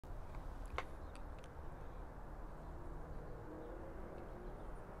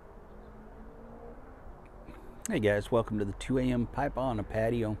Hey guys, welcome to the 2 a.m. pipe on a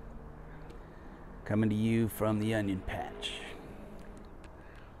patio. Coming to you from the onion patch.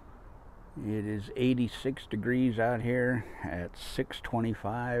 It is 86 degrees out here at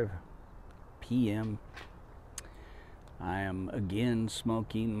 6:25 p.m. I am again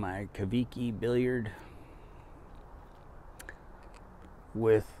smoking my Kaviki billiard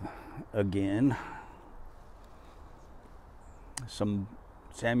with, again, some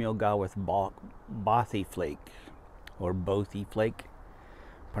Samuel Gawith Bothy Flake, or Bothy Flake.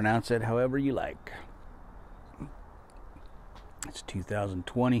 Pronounce it however you like. It's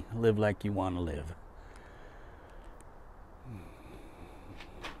 2020. Live like you want to live.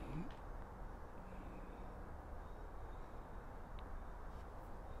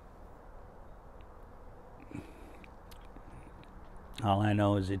 All I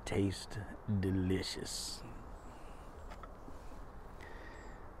know is it tastes delicious.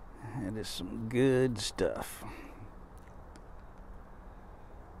 It is some good stuff.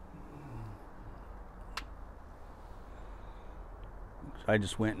 So I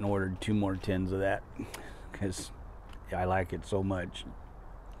just went and ordered 2 more tins of that because I like it so much.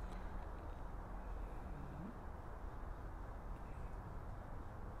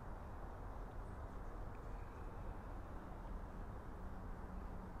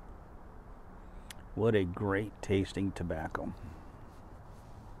 What a great tasting tobacco.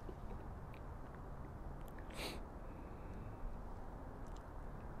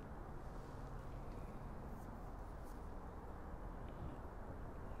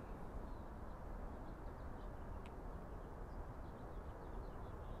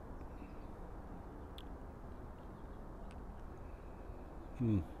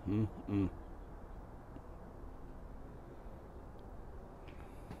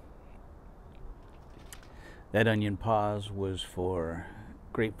 That onion pause was for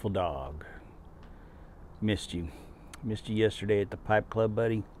Grateful Dog. Missed you. Missed you yesterday at the Pipe Club,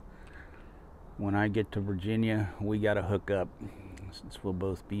 buddy. When I get to Virginia, we gotta hook up since we'll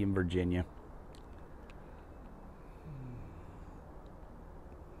both be in Virginia.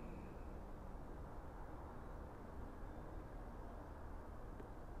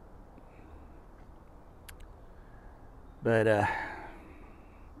 But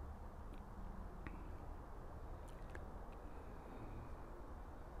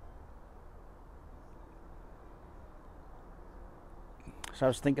so I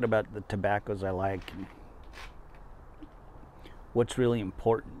was thinking about the tobaccos I like and what's really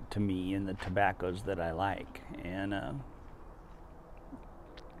important to me in the tobaccos that I like. And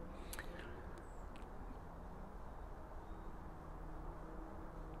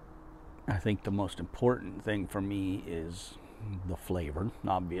I think the most important thing for me is the flavor,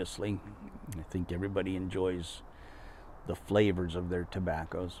 obviously. I think everybody enjoys the flavors of their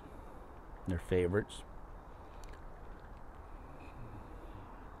tobaccos, their favorites.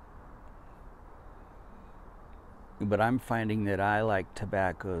 But I'm finding that I like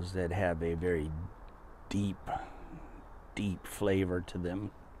tobaccos that have a very deep flavor to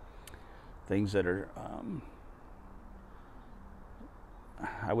them. Things that are,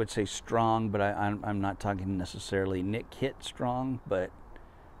 I would say strong, but I'm not talking necessarily Nick Hit strong, but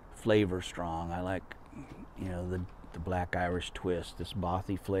flavor strong. I like, the Black Irish Twist, this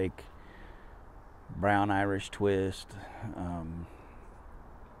Bothy Flake, Brown Irish Twist,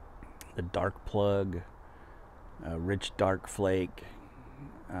 the Dark Plug, Rich Dark Flake.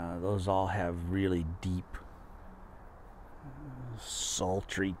 Those all have really deep,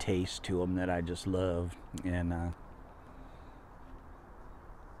 sultry taste to them that I just love. And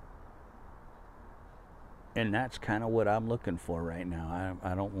that's kind of what I'm looking for right now.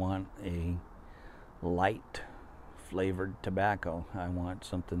 I don't want a light flavored tobacco. I want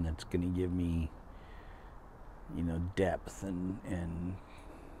something that's going to give me, depth and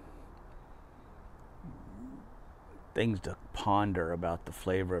things to ponder about the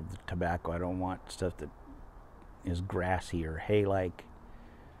flavor of the tobacco. I don't want stuff that is grassy or hay-like.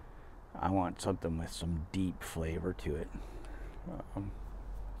 I want something with some deep flavor to it.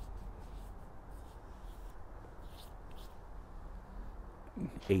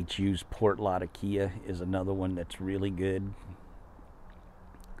 HU's Port Latakia is another one that's really good.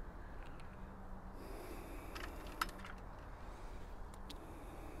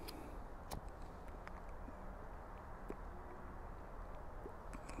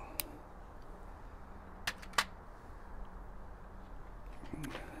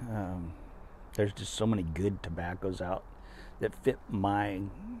 There's just so many good tobaccos out that fit my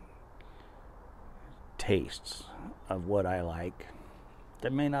tastes of what I like.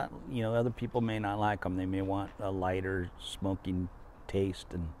 That may not, other people may not like them. They may want a lighter smoking taste,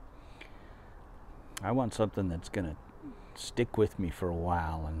 and I want something that's gonna stick with me for a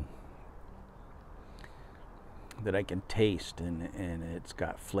while and that I can taste, and it's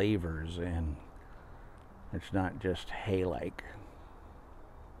got flavors, and it's not just hay-like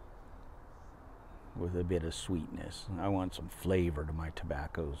with a bit of sweetness. I want some flavor to my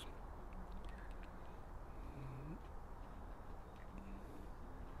tobaccos.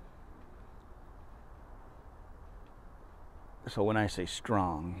 So when I say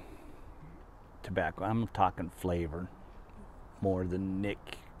strong tobacco, I'm talking flavor more than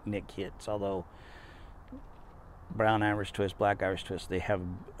Nick hits, although brown Irish Twist, black Irish Twist, they have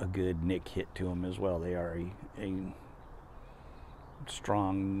a good Nick hit to them as well. They are a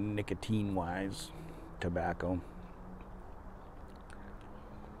strong nicotine-wise tobacco.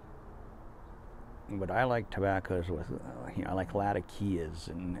 But I like tobaccos with, I like Latakias,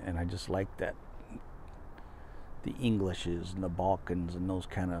 and I just like that, the Englishes and the Balkans and those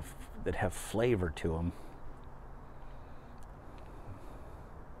kind of, that have flavor to them.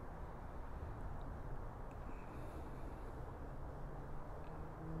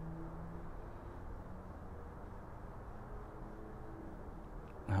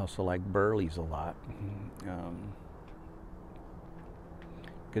 I also like Burleys a lot,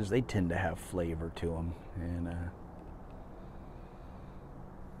 because they tend to have flavor to them, and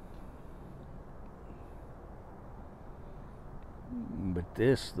but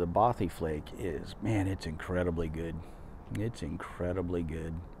this, the Bothy Flake, is, man, it's incredibly good. It's incredibly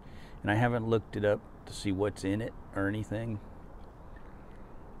good, and I haven't looked it up to see what's in it or anything.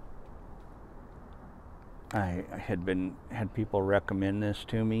 I had people recommend this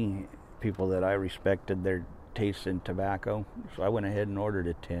to me, people that I respected their taste in tobacco, so I went ahead and ordered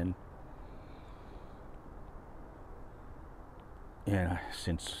a tin. And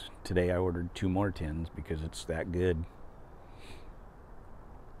since today I ordered 2 more tins because it's that good.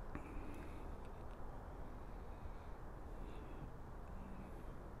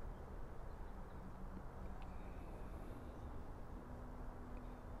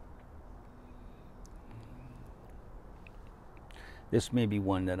 This may be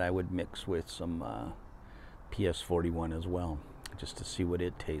one that I would mix with some PS41 as well, just to see what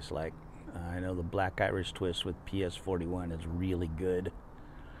it tastes like. I know the Black Irish Twist with PS41 is really good.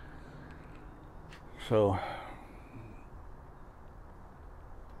 So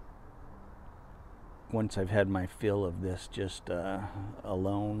once I've had my fill of this just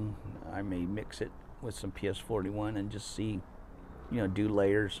alone, I may mix it with some PS41 and just see, do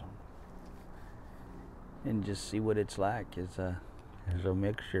layers and just see what it's like as a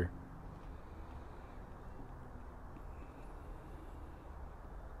mixture.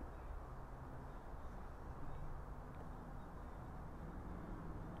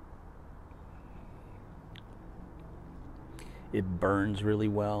 It burns really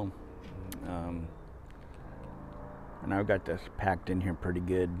well, and I've got this packed in here pretty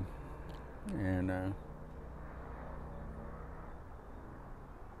good, and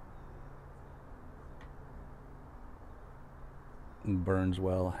burns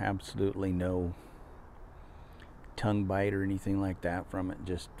well. Absolutely no tongue bite or anything like that from it,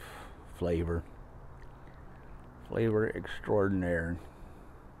 just flavor extraordinaire.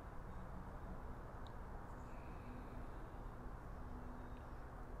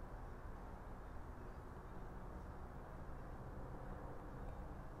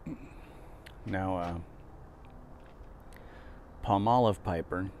 Now, Paladin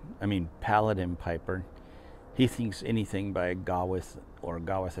Piper, he thinks anything by Gawith or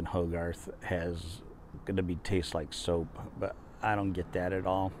Gawith and Hogarth has going to taste like soap, but I don't get that at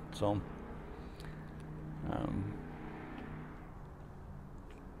all. So,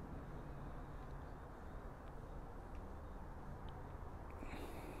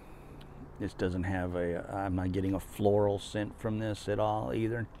 this doesn't have I'm not getting a floral scent from this at all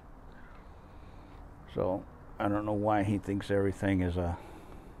either. So I don't know why he thinks everything is a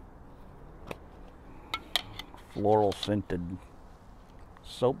floral scented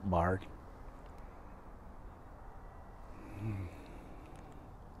soap bar.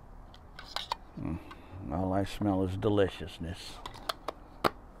 All I smell is deliciousness.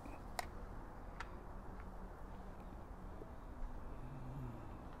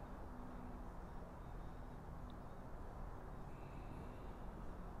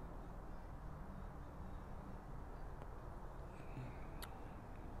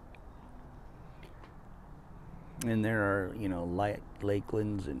 And there are, light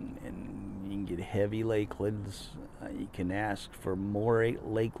Lakelands, and you can get heavy Lakelands. You can ask for more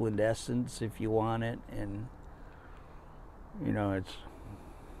Lakeland essence if you want it, and it's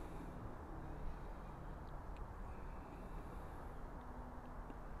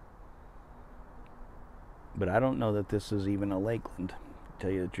But I don't know that this is even a Lakeland. To tell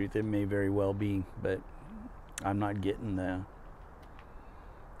you the truth, it may very well be, but I'm not getting the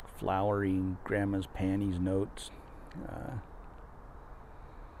flowery grandma's panties notes.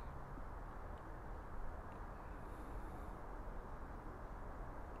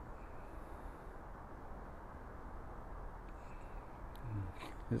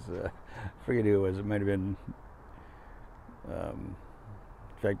 I forget who it was. It might have been, in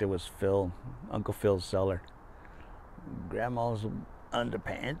fact, it was Phil, Uncle Phil's cellar. Grandma's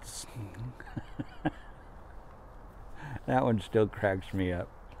underpants. That one still cracks me up.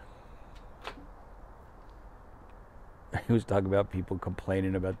 He was talking about people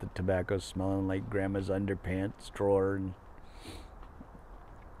complaining about the tobacco smelling like grandma's underpants drawer. And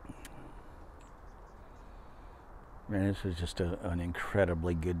man, this is just an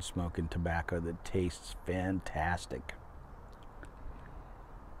incredibly good smoking tobacco that tastes fantastic.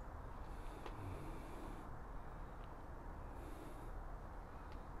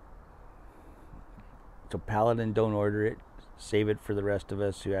 So Paladin, don't order it. Save it for the rest of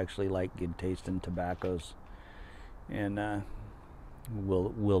us who actually like good tasting tobaccos. And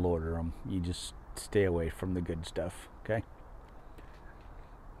we'll order them. You just stay away from the good stuff, okay?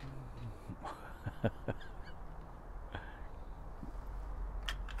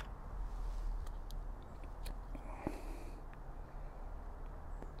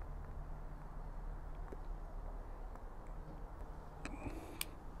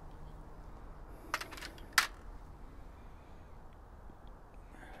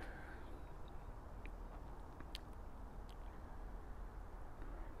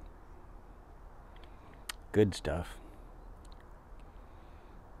 Good stuff.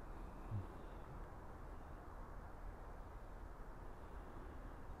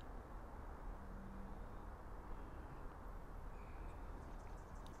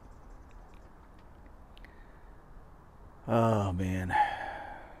 Oh man.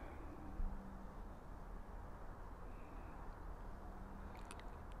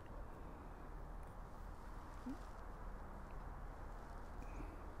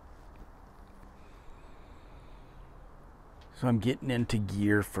 So I'm getting into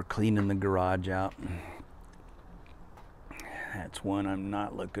gear for cleaning the garage out. That's one I'm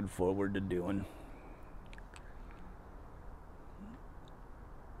not looking forward to doing.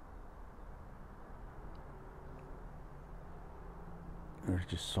 There's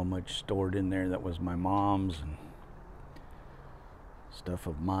just so much stored in there that was my mom's and stuff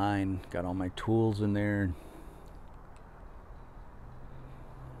of mine. Got all my tools in there.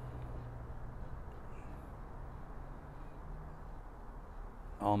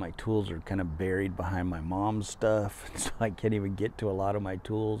 All my tools are kind of buried behind my mom's stuff, so I can't even get to a lot of my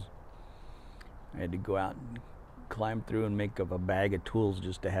tools. I had to go out and climb through and make up a bag of tools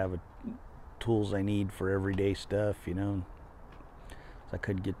just to have tools I need for everyday stuff, you know. So I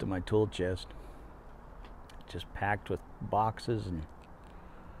couldn't get to my tool chest. Just packed with boxes and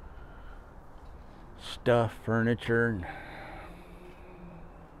stuff, furniture, and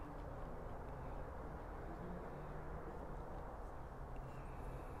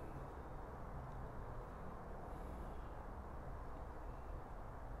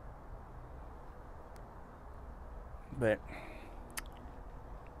but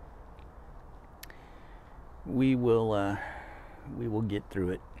we will get through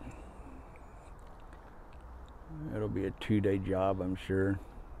it. It'll be a 2-day job, I'm sure.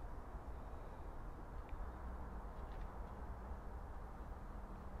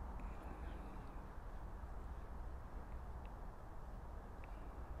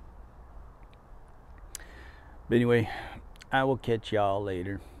 But anyway, I will catch y'all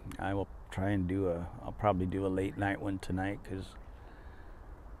later. I will try and I'll probably do a late night one tonight because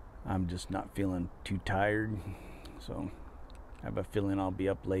I'm just not feeling too tired. So I have a feeling I'll be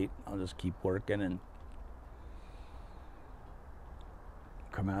up late. I'll just keep working and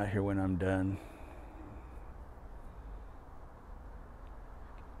come out here when I'm done.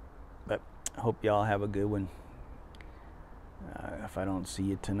 But I hope y'all have a good one. If I don't see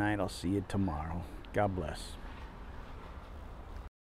you tonight, I'll see you tomorrow. God bless.